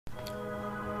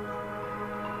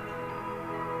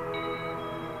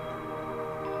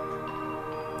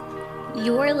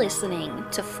You're listening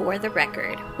to For the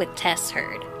Record with Tess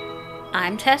Heard.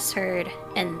 I'm Tess Heard,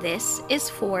 and this is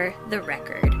For the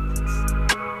Record.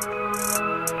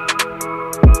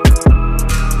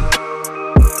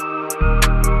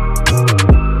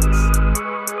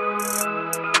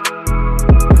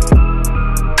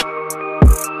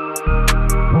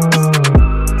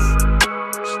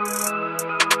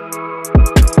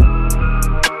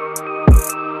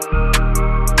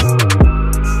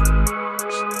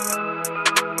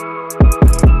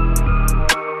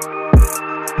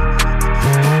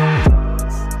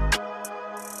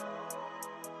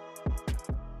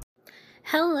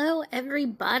 Hello,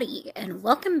 everybody, and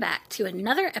welcome back to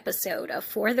another episode of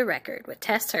For the Record with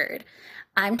Tess Heard.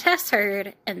 I'm Tess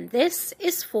Heard, and this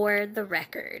is For the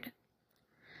Record.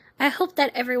 I hope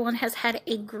that everyone has had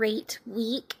a great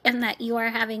week and that you are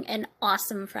having an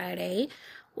awesome Friday,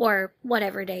 or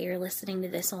whatever day you're listening to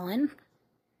this on.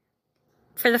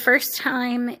 For the first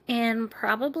time in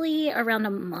probably around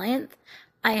a month,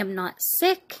 I am not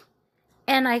sick,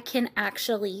 and I can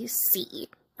actually see,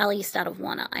 at least out of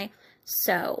one eye.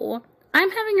 So, I'm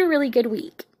having a really good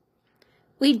week.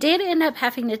 We did end up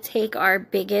having to take our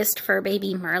biggest fur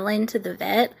baby Merlin to the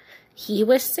vet. He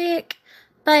was sick,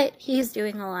 but he's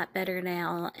doing a lot better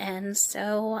now, and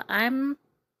so I'm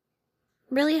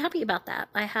really happy about that.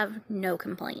 I have no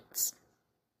complaints.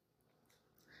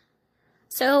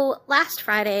 So, last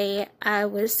Friday, I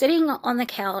was sitting on the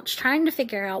couch trying to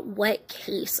figure out what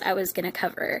case I was going to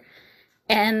cover.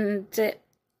 And,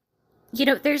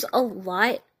 there's a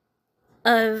lot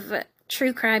of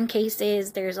true crime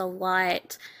cases, there's a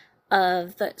lot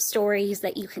of stories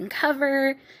that you can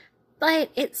cover,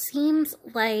 but it seems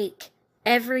like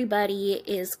everybody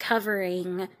is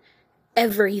covering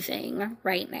everything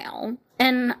right now,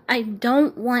 and I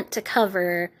don't want to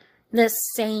cover the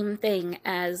same thing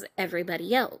as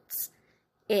everybody else.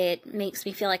 It makes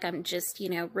me feel like I'm just,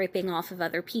 ripping off of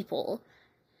other people,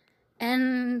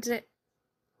 and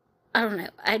I don't know,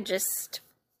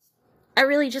 I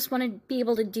really just want to be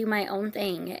able to do my own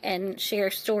thing and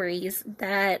share stories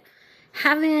that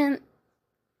haven't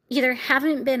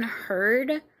been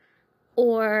heard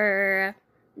or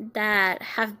that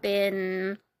have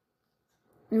been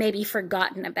maybe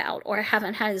forgotten about or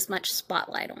haven't had as much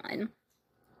spotlight on.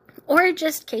 Or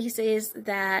just cases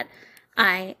that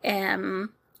I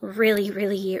am really,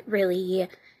 really, really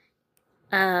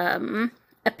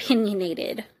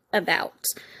opinionated about,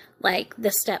 like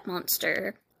the Step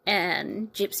Monster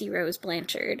and Gypsy Rose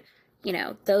Blanchard.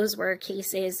 Those were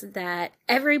cases that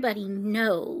everybody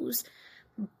knows,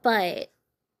 but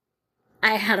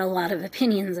I had a lot of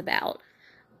opinions about.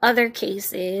 Other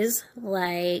cases,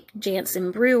 like Jansen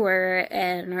Brewer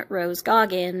and Rose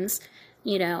Goggins,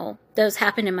 those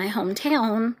happened in my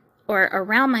hometown, or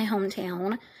around my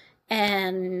hometown,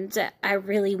 and I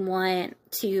really want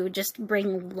to just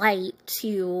bring light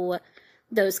to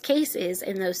those cases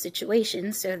and those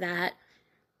situations so that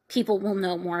people will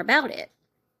know more about it.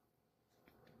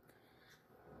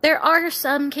 There are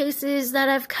some cases that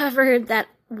I've covered that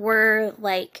were,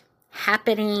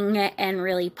 happening and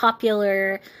really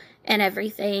popular and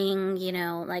everything,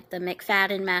 like the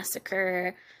McFadden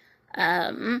Massacre.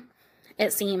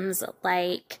 It seems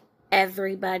like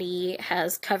everybody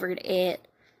has covered it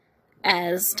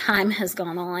as time has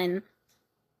gone on.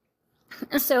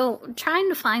 So, trying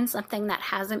to find something that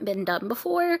hasn't been done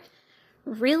before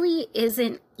really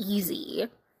isn't easy.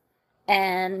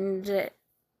 And,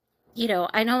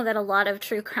 I know that a lot of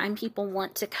true crime people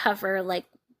want to cover,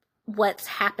 what's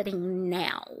happening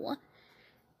now.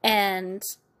 And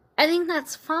I think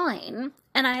that's fine.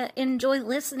 And I enjoy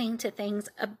listening to things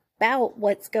about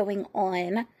what's going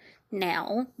on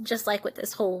now, just like with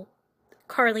this whole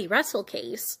Carlee Russell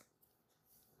case.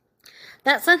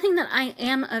 That's something that I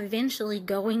am eventually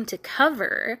going to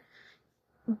cover,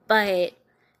 but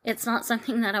it's not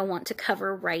something that I want to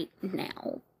cover right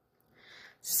now.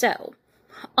 So,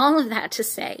 all of that to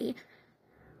say,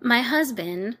 my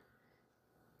husband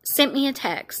sent me a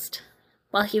text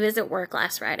while he was at work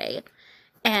last Friday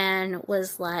and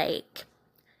was like,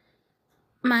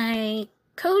 my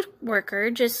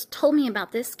co-worker just told me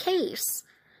about this case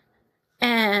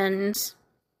and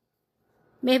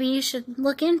maybe you should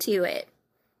look into it.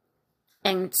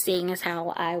 And seeing as how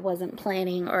I wasn't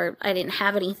planning, or I didn't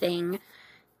have anything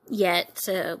yet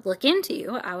to look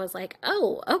into, I was like,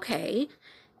 oh, okay.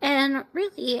 And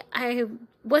really, I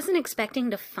wasn't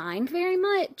expecting to find very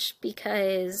much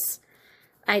because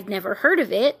I'd never heard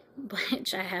of it,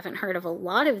 which I haven't heard of a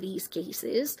lot of these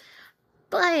cases.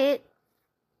 But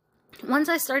once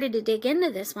I started to dig into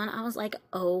this one, I was like,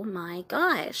 oh my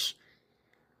gosh,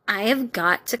 I have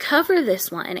got to cover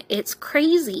this one. It's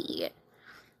crazy.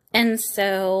 And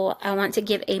so I want to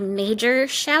give a major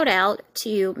shout out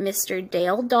to Mr.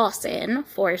 Dale Dawson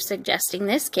for suggesting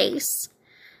this case.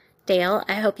 Dale,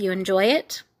 I hope you enjoy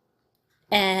it.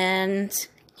 And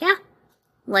yeah,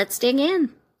 let's dig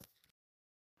in.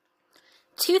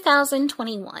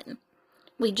 2021.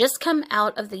 We just come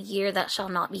out of the year that shall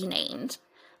not be named.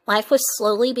 Life was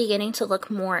slowly beginning to look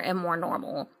more and more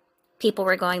normal. People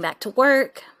were going back to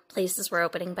work, places were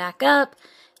opening back up,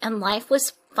 and life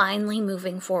was finally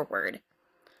moving forward.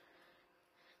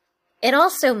 It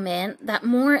also meant that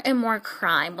more and more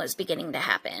crime was beginning to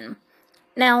happen.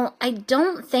 Now, I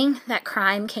don't think that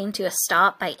crime came to a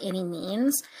stop by any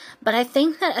means, but I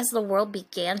think that as the world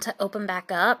began to open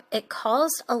back up, it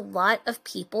caused a lot of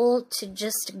people to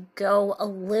just go a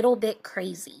little bit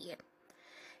crazy.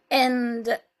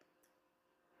 And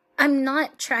I'm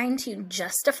not trying to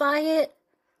justify it,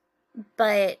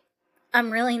 but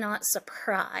I'm really not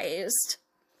surprised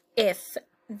if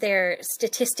there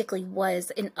statistically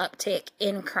was an uptick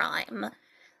in crime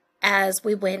as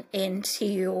we went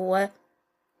into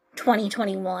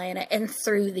 2021 and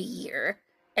through the year.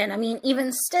 And I mean,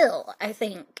 even still, I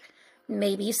think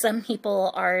maybe some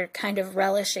people are kind of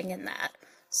relishing in that.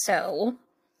 So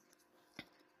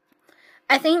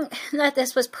I think that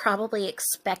this was probably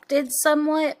expected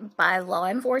somewhat by law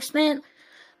enforcement,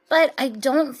 but I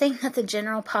don't think that the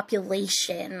general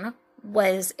population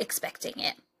was expecting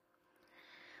it.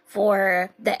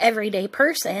 For the everyday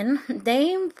person,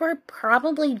 they were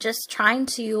probably just trying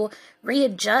to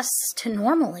readjust to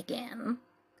normal again.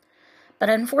 But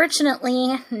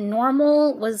unfortunately,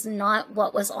 normal was not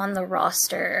what was on the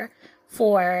roster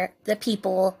for the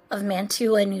people of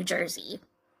Mantua, New Jersey.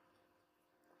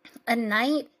 A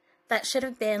night that should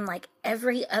have been like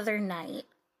every other night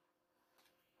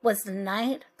was the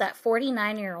night that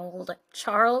 49-year-old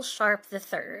Charles Sharp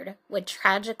III would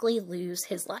tragically lose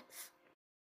his life.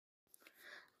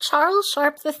 Charles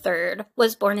Sharp III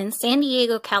was born in San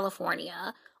Diego,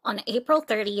 California on April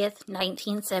 30th,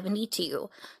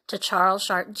 1972, to Charles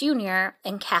Sharp Jr.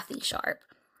 and Kathy Sharp.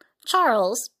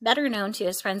 Charles, better known to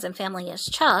his friends and family as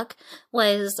Chuck,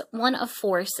 was one of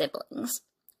 4 siblings.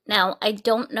 Now, I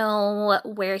don't know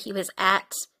where he was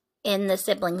at in the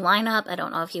sibling lineup. I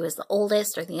don't know if he was the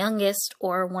oldest or the youngest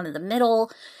or one of the middle,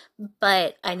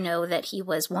 but I know that he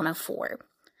was one of 4.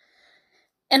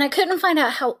 And I couldn't find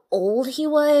out how old he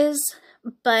was,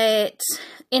 but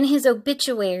in his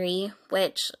obituary,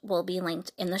 which will be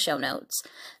linked in the show notes,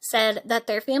 said that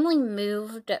their family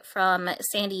moved from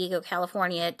San Diego,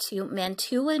 California to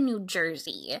Mantua, New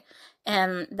Jersey,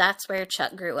 and that's where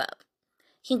Chuck grew up.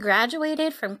 He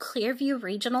graduated from Clearview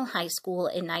Regional High School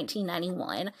in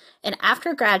 1991, and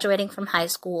after graduating from high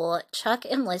school, Chuck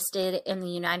enlisted in the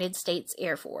United States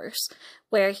Air Force,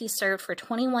 where he served for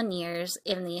 21 years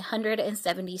in the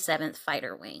 177th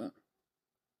Fighter Wing.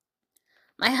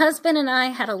 My husband and I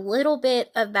had a little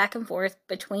bit of back and forth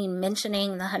between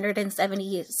mentioning the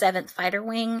 177th Fighter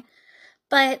Wing,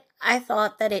 but I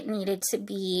thought that it needed to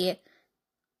be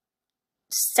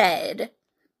said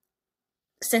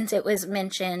since it was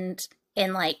mentioned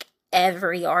in like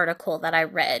every article that I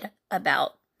read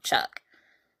about Chuck.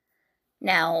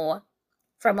 Now,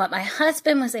 from what my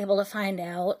husband was able to find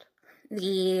out,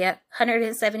 the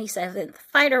 177th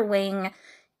Fighter Wing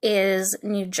is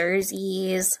New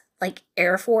Jersey's like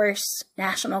Air Force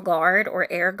National Guard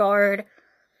or Air Guard,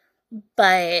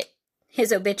 but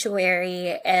his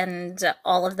obituary and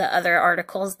all of the other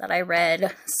articles that I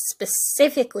read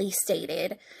specifically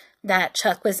stated that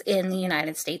Chuck was in the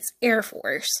United States Air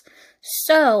Force.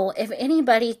 So, if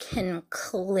anybody can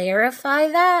clarify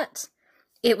that,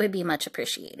 it would be much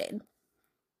appreciated.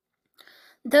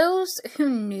 Those who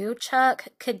knew Chuck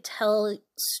could tell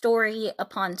story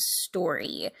upon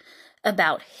story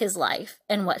about his life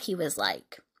and what he was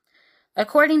like.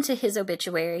 According to his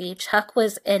obituary, Chuck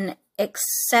was an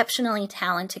exceptionally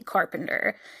talented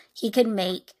carpenter. He could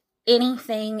make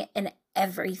anything and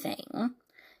everything.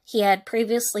 He had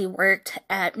previously worked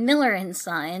at Miller &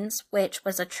 Sons, which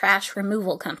was a trash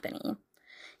removal company.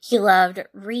 He loved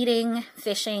reading,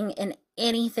 fishing, and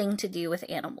anything to do with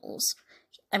animals.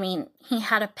 I mean, he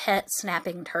had a pet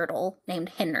snapping turtle named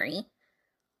Henry.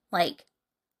 Like,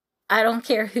 I don't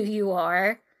care who you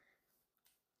are.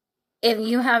 If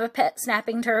you have a pet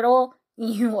snapping turtle,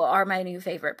 you are my new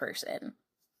favorite person.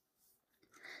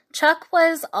 Chuck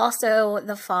was also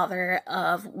the father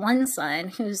of one son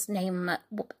whose name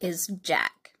is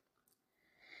Jack.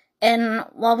 And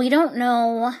while we don't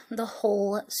know the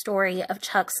whole story of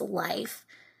Chuck's life,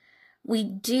 we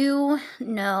do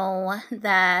know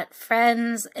that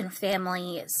friends and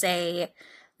family say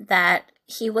that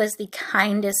he was the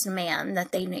kindest man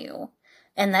that they knew.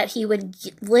 and that he would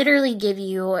literally give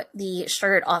you the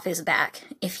shirt off his back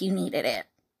if you needed it.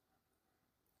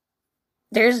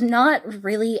 There's not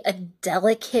really a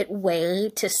delicate way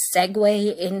to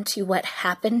segue into what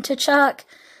happened to Chuck,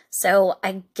 so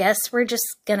I guess we're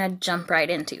just gonna jump right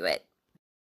into it.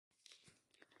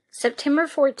 September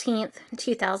 14th,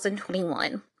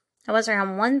 2021. It was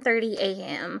around 1:30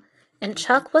 a.m., and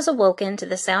Chuck was awoken to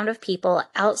the sound of people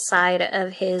outside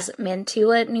of his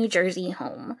Mantua, New Jersey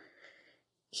home.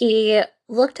 He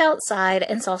looked outside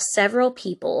and saw several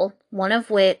people, one of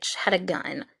which had a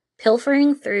gun,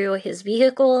 pilfering through his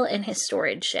vehicle and his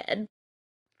storage shed.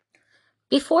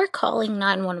 Before calling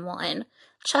 911,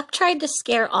 Chuck tried to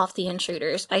scare off the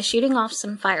intruders by shooting off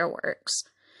some fireworks.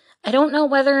 I don't know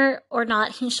whether or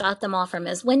not he shot them off from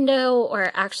his window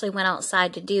or actually went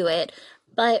outside to do it,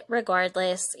 but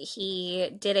regardless, he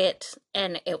did it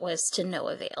and it was to no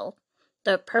avail.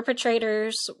 The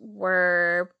perpetrators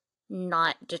were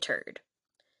not deterred.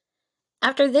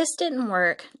 After this didn't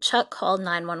work, Chuck called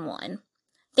 911.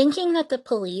 Thinking that the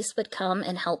police would come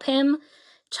and help him,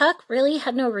 Chuck really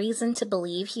had no reason to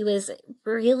believe he was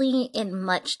really in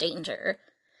much danger.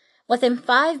 Within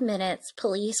 5 minutes,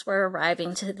 police were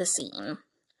arriving to the scene.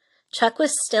 Chuck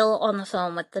was still on the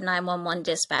phone with the 911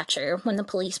 dispatcher when the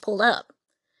police pulled up.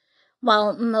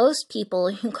 While most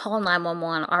people who call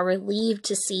 911 are relieved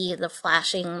to see the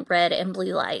flashing red and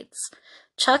blue lights,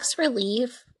 Chuck's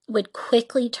relief would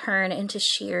quickly turn into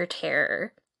sheer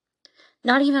terror.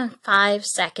 Not even 5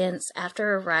 seconds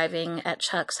after arriving at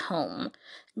Chuck's home,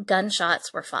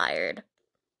 gunshots were fired.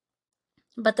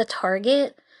 But the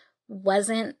target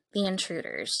wasn't the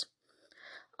intruders.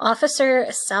 Officer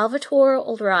Salvatore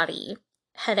Olrati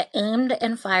had aimed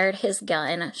and fired his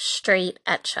gun straight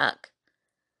at Chuck.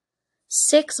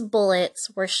 6 bullets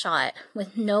were shot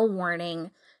with no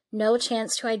warning, no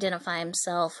chance to identify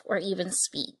himself or even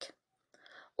speak.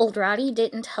 Olrati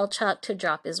didn't tell Chuck to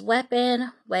drop his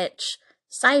weapon, which,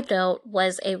 side note,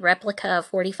 was a replica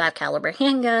 45 caliber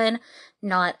handgun,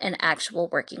 not an actual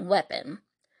working weapon.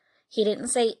 He didn't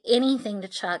say anything to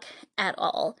Chuck at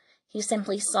all. He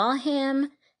simply saw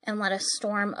him and let a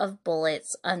storm of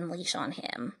bullets unleash on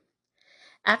him.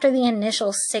 After the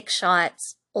initial 6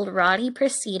 shots, Olrati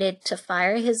proceeded to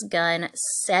fire his gun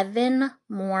 7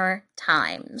 more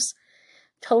times,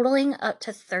 totaling up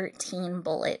to 13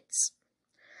 bullets.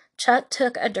 Chuck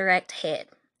took a direct hit,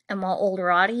 and while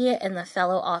Olrati and the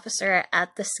fellow officer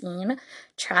at the scene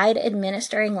tried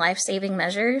administering life-saving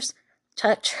measures,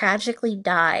 Chuck tragically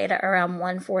died around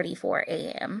 1:44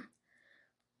 a.m.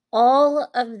 All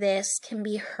of this can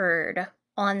be heard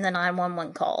on the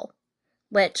 911 call,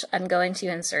 which I'm going to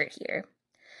insert here.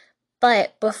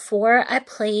 But before I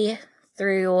play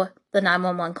through the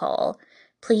 911 call,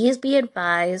 please be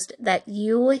advised that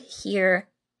you hear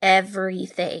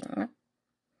everything.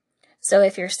 So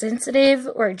if you're sensitive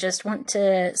or just want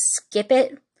to skip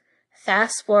it,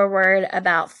 fast forward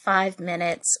about 5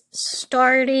 minutes,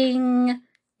 starting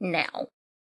now.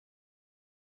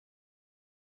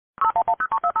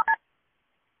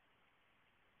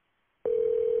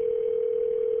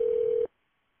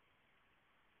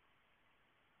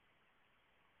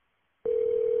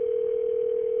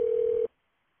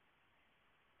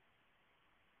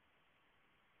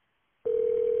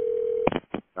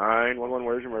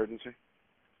 Where's your emergency?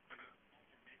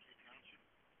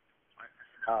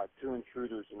 2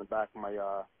 intruders in the back of my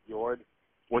yard.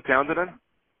 What town's it in?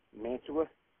 Mantua?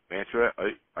 Mantua?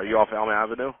 Are you off Elm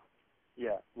Avenue?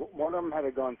 Yeah. One of them had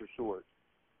a gun for sure.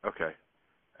 Okay.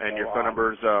 And So, your phone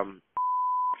number's,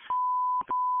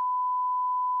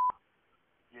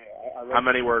 Yeah. How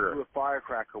many were there? Threw a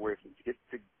firecracker with them to get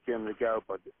them to go,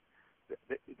 but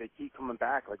they keep coming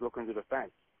back, like looking through the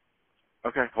fence.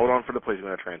 Okay, hold on for the police. I'm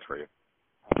going to transfer you.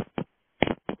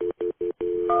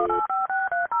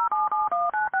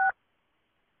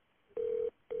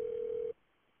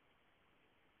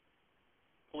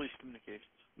 Police communications.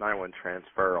 911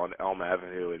 transfer on Elm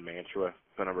Avenue in Mantua.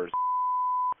 Phone number's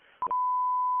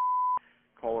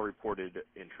caller reported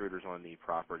intruders on the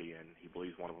property, and he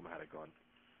believes one of them had a gun.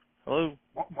 Hello?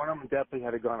 One of them definitely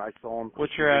had a gun. I saw him.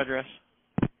 What's your address?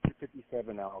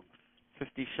 257 Elm.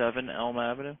 57 Elm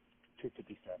Avenue?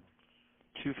 257.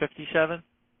 257?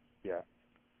 Yeah.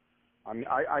 I mean,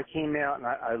 I came out and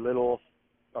I lit off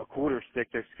a quarter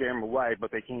stick to scare them away,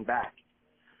 but they came back.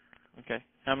 Okay.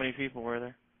 How many people were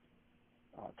there?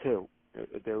 2.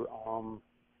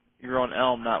 You're on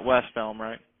Elm, not West Elm,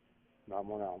 right? Not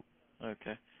one Elm.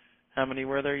 Okay. How many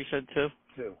were there? You said 2?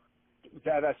 2.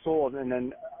 That I saw, and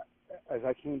then as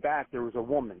I came back, there was a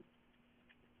woman.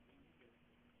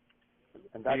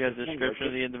 And You got a description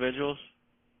of the individuals?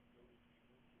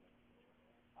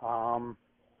 I'm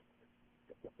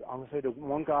gonna say the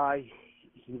one guy,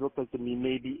 he looked like to me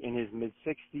maybe in his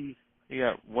mid-60s. You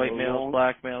got white males, long,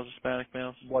 black males, Hispanic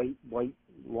males? White,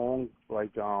 long,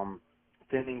 like,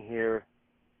 thinning hair.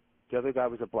 The other guy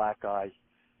was a black guy.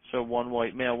 So one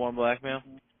white male, one black male?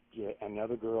 Yeah, and the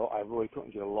other girl, I really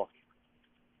couldn't get a look.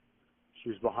 She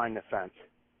was behind the fence.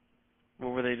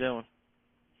 What were they doing?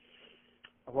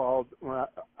 Well, when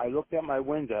I looked out my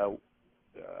window,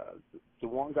 the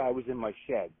one guy was in my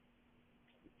shed,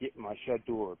 getting my shed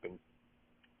door open.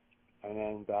 And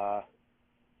then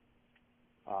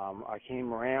I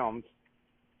came around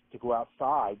to go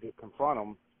outside to confront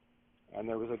him, and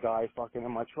there was a guy fucking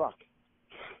in my truck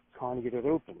trying to get it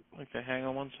open. Okay, hang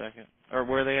on 1 second. Or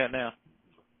where are they at now?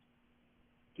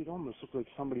 Dude, almost looked like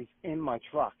somebody's in my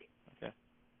truck. Okay.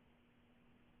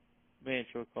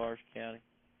 Mantua, Cars County.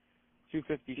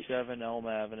 257 Elm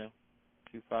Avenue.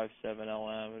 257 Elm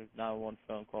Avenue. 911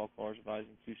 phone call. Cars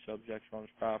advising 2 subjects on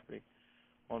his property.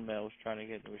 One male was trying to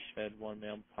get into his shed. One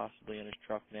male possibly in his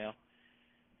truck now.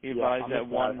 He advised that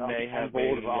one may have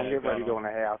baby. I'm getting ready to go in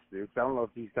the house, dude. I don't know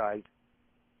if these guys...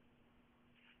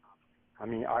 I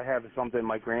mean, I have something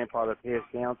my grandfather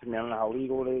passed down to me. I don't know how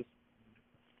legal it is.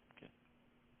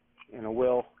 Okay. In a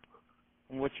will.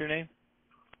 And what's your name?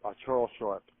 Charles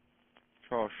Sharp.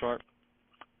 Charles Sharp?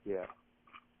 Yeah.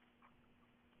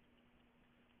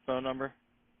 Phone number?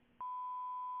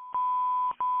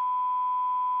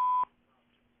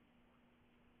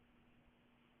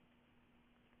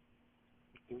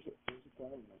 There's a guy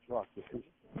in my truck, dude.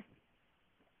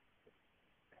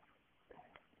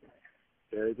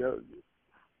 There you go.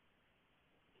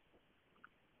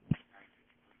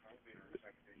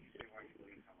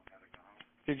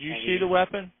 Did you see the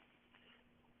weapon?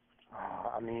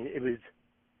 I mean, it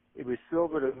was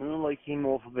silver. The moonlight came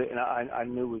off of it, and I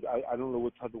knew it. I don't know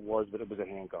what type it was, but it was a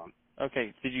handgun.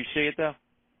 Okay. Did you see it, though?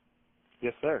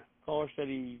 Yes, sir. Caller said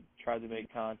he tried to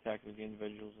make contact with the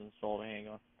individuals and saw the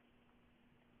handgun.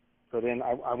 So then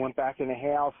I went back in the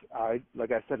house.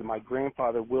 Like I said, my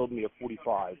grandfather willed me a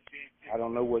 .45. I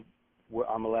don't know what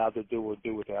I'm allowed to do or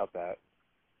do without that.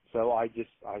 So I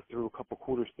threw a couple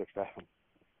quarter sticks at him.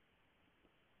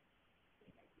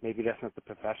 Maybe that's not the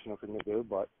professional thing to do,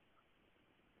 but...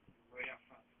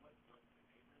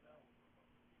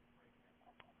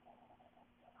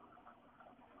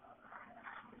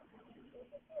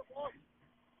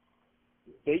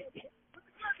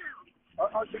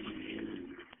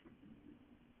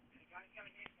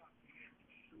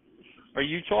 Are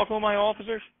you talking with my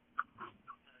officers?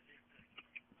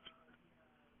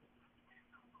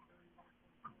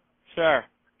 Sir.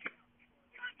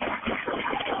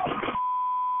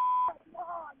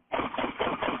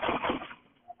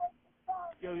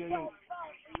 Yo.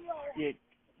 Yeah.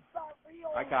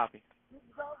 I copy.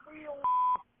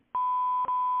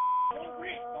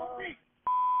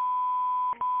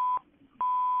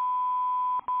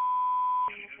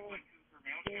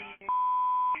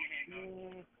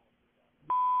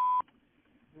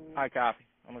 I copy.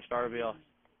 I'm going to start a BL.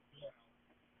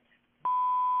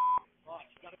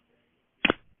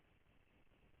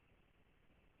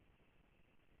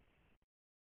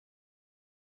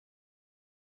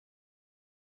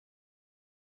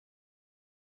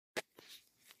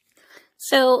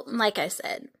 So, like I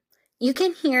said, you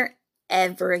can hear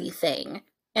everything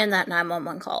in that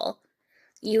 911 call.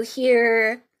 You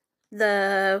hear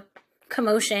the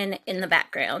commotion in the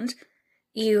background.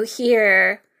 You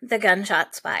hear the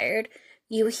gunshots fired.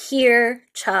 You hear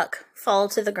Chuck fall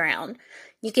to the ground.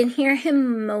 You can hear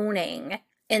him moaning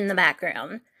in the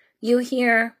background. You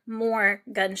hear more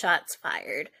gunshots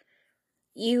fired.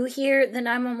 You hear the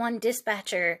 911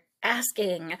 dispatcher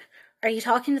asking, "Are you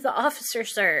talking to the officer,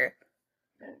 sir?"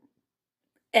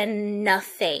 And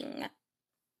nothing.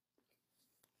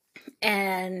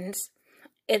 And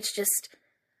it's just,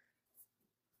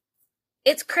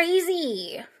 it's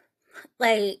crazy.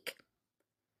 Like,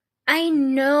 I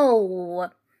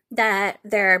know that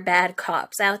there are bad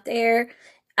cops out there.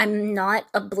 I'm not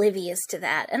oblivious to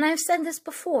that. And I've said this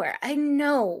before. I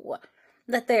know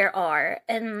that there are.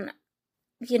 And,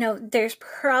 you know, there's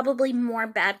probably more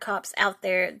bad cops out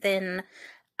there than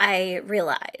I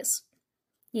realize.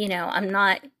 You know, I'm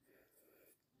not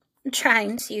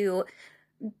trying to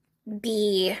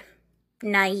be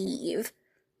naive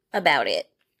about it.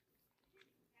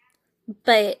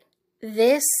 But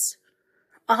this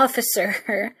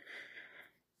officer,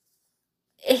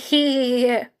 I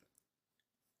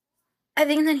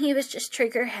think that he was just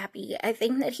trigger happy. I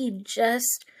think that he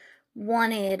just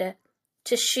wanted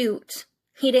to shoot.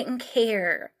 He didn't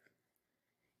care.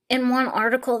 In one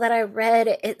article that I read,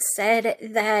 it said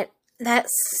that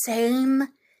same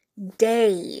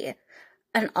day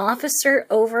an officer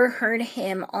overheard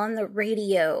him on the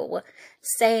radio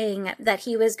saying that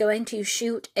he was going to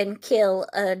shoot and kill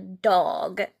a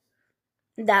dog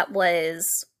that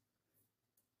was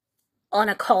on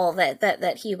a call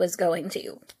that he was going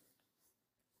to.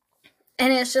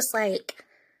 And it's just like,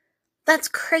 that's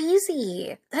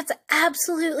crazy. That's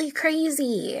absolutely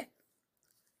crazy.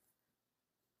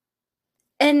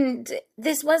 And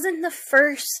this wasn't the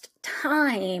first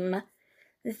time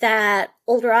that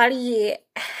Old Roddy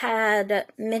had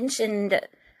mentioned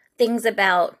things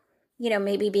about,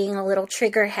 maybe being a little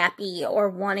trigger happy or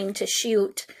wanting to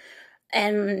shoot.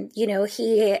 And,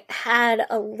 he had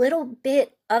a little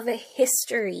bit of a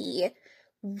history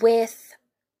with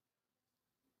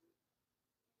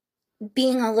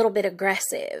being a little bit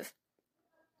aggressive.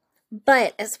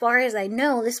 But as far as I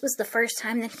know, this was the first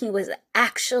time that he was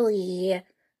actually,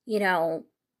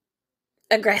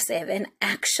 aggressive and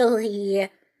actually,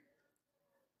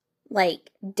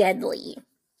 deadly.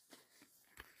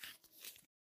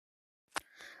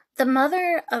 The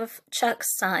mother of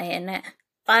Chuck's son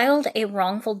filed a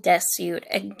wrongful death suit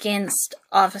against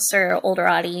Officer Old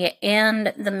Roddy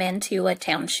and the Mantua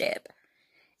Township.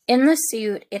 In the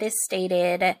suit, it is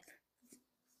stated,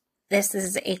 this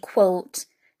is a quote,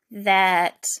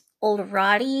 that Old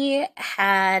Roddy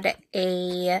had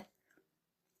a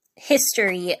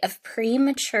history of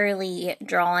prematurely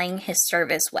drawing his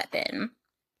service weapon.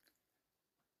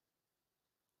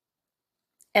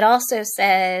 It also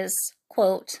says,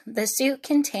 quote, the suit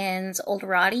contends Old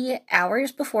Roddy,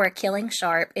 hours before killing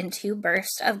Sharp in 2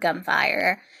 bursts of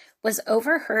gunfire, was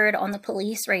overheard on the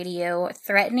police radio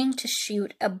threatening to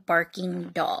shoot a barking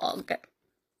dog.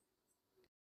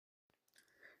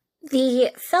 The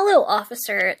fellow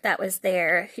officer that was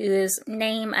there, whose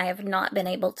name I have not been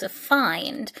able to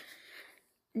find,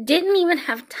 didn't even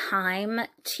have time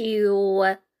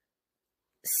to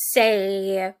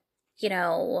say,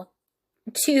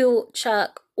 to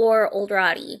Chuck or Old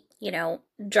Roddy,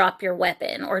 drop your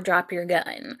weapon or drop your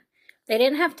gun. They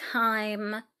didn't have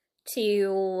time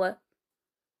to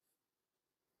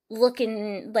look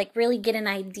and, really get an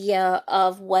idea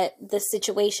of what the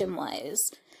situation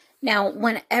was. Now,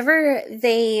 whenever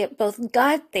they both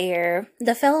got there,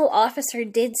 the fellow officer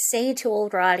did say to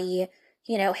Old Roddy,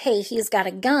 hey, he's got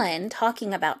a gun,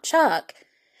 talking about Chuck.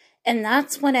 And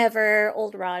that's whenever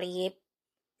Old Roddy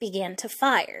began to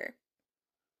fire.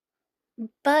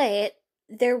 But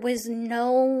there was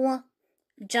no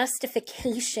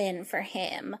justification for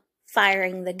him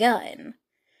firing the gun.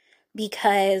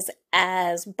 Because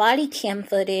as body cam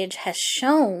footage has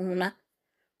shown,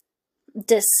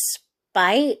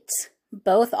 despite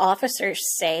both officers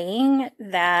saying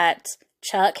that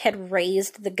Chuck had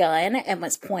raised the gun and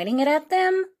was pointing it at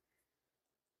them,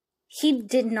 he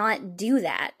did not do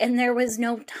that. And there was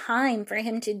no time for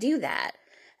him to do that.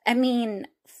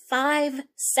 5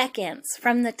 seconds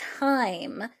from the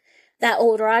time that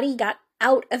Old Roddy got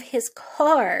out of his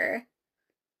car,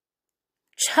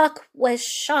 Chuck was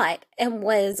shot and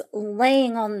was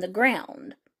laying on the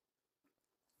ground.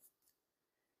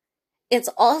 It's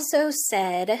also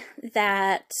said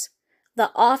that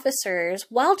the officers,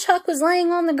 while Chuck was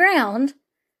laying on the ground,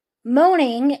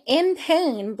 moaning in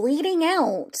pain, bleeding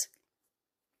out,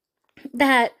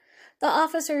 that the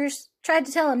officers tried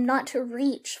to tell him not to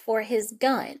reach for his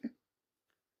gun.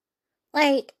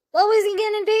 What was he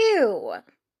gonna do?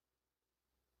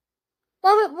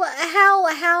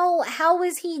 How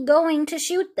was he going to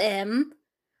shoot them?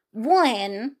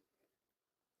 1,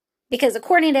 because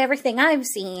according to everything I've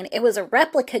seen, it was a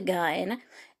replica gun.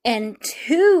 And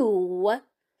 2,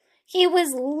 he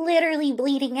was literally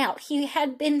bleeding out. He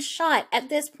had been shot at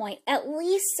this point at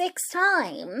least 6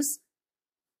 times.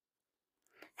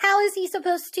 How is he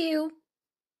supposed to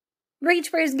reach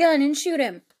for his gun and shoot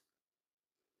him?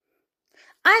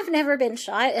 I've never been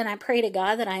shot, and I pray to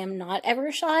God that I am not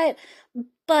ever shot,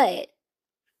 but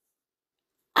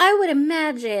I would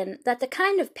imagine that the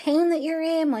kind of pain that you're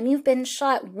in when you've been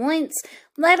shot once,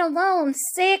 let alone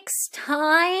 6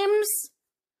 times,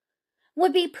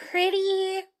 would be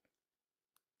pretty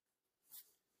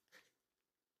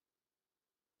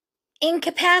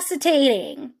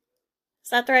incapacitating. Is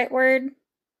that the right word?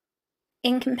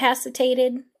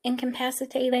 Incapacitating.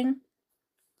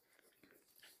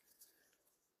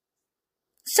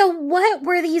 So what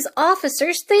were these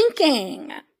officers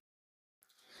thinking?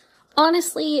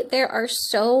 Honestly, there are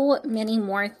so many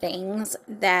more things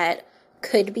that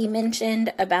could be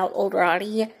mentioned about Old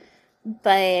Roddy,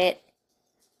 but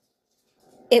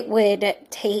it would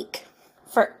take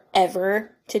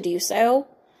forever to do so.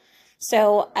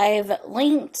 So I've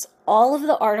linked all of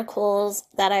the articles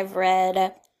that I've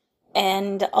read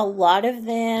and a lot of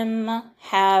them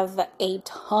have a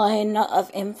ton of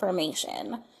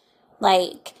information.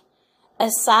 Like,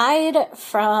 aside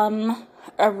from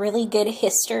a really good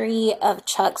history of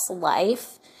Chuck's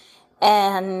life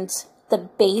and the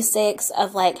basics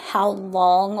of like how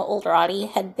long Old Roddy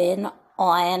had been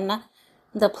on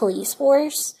the police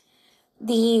force,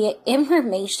 the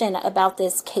information about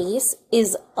this case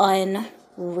is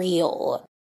unreal.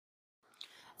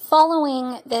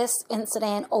 Following this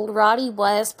incident, Old Roddy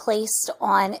was placed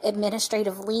on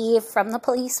administrative leave from the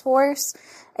police force.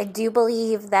 I do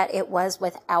believe that it was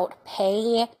without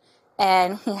pay,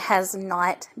 and he has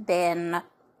not been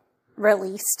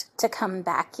released to come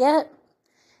back yet.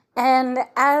 And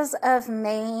as of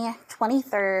May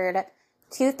 23rd,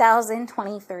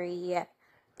 2023,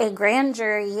 a grand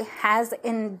jury has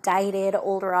indicted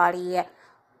Old Roddy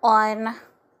on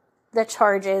the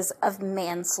charges of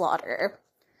manslaughter.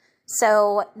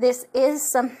 So this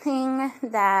is something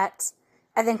that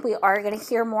I think we are going to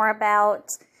hear more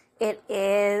about. It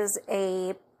is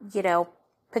a,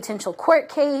 potential court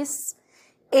case.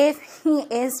 If he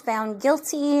is found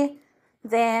guilty,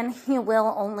 then he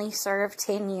will only serve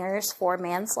 10 years for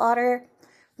manslaughter.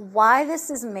 Why this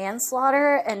is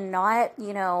manslaughter and not,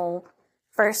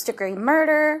 first-degree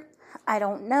murder, I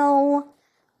don't know.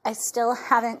 I still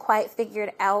haven't quite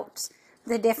figured out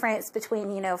the difference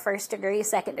between, first-degree,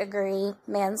 second-degree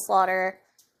manslaughter.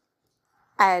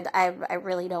 I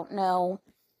really don't know.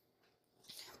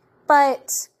 But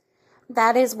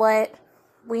that is what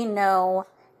we know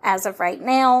as of right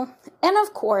now. And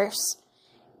of course,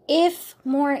 if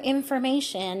more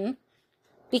information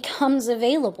becomes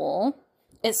available,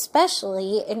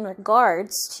 especially in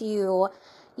regards to,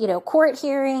 court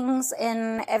hearings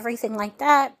and everything like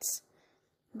that,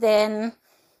 then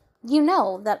you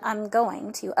know that I'm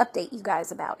going to update you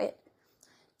guys about it.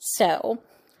 So,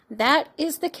 that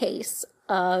is the case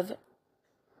of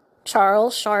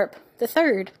Charles Sharp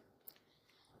III.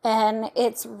 And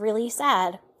it's really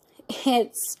sad.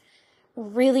 It's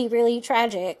really, really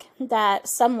tragic that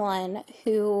someone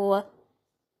who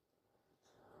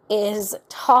is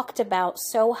talked about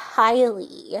so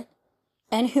highly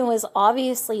and who is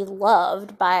obviously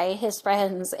loved by his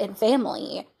friends and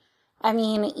family. I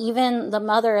mean, even the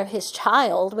mother of his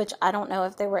child, which I don't know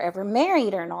if they were ever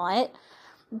married or not,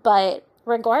 but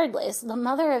regardless, the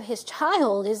mother of his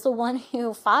child is the one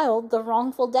who filed the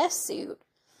wrongful death suit.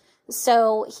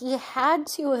 So he had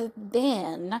to have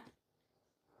been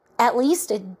at least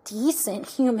a decent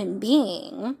human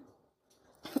being.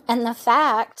 And the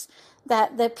fact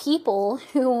that the people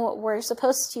who were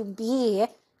supposed to be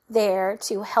there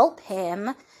to help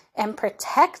him and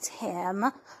protect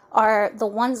him are the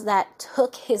ones that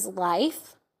took his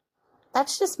life,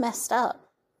 that's just messed up.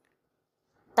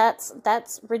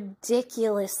 That's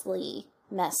ridiculously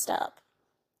messed up.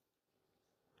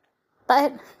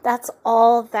 But that's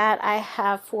all that I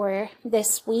have for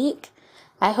this week.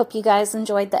 I hope you guys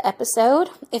enjoyed the episode.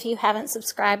 If you haven't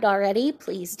subscribed already,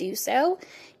 please do so.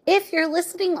 If you're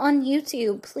listening on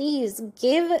YouTube, please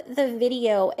give the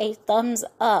video a thumbs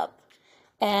up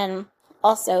and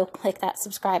also click that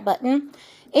subscribe button.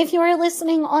 If you are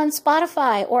listening on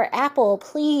Spotify or Apple,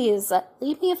 please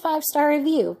leave me a 5-star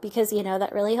review because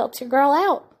that really helps your girl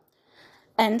out.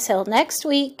 Until next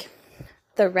week,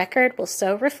 the record will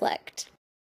so reflect.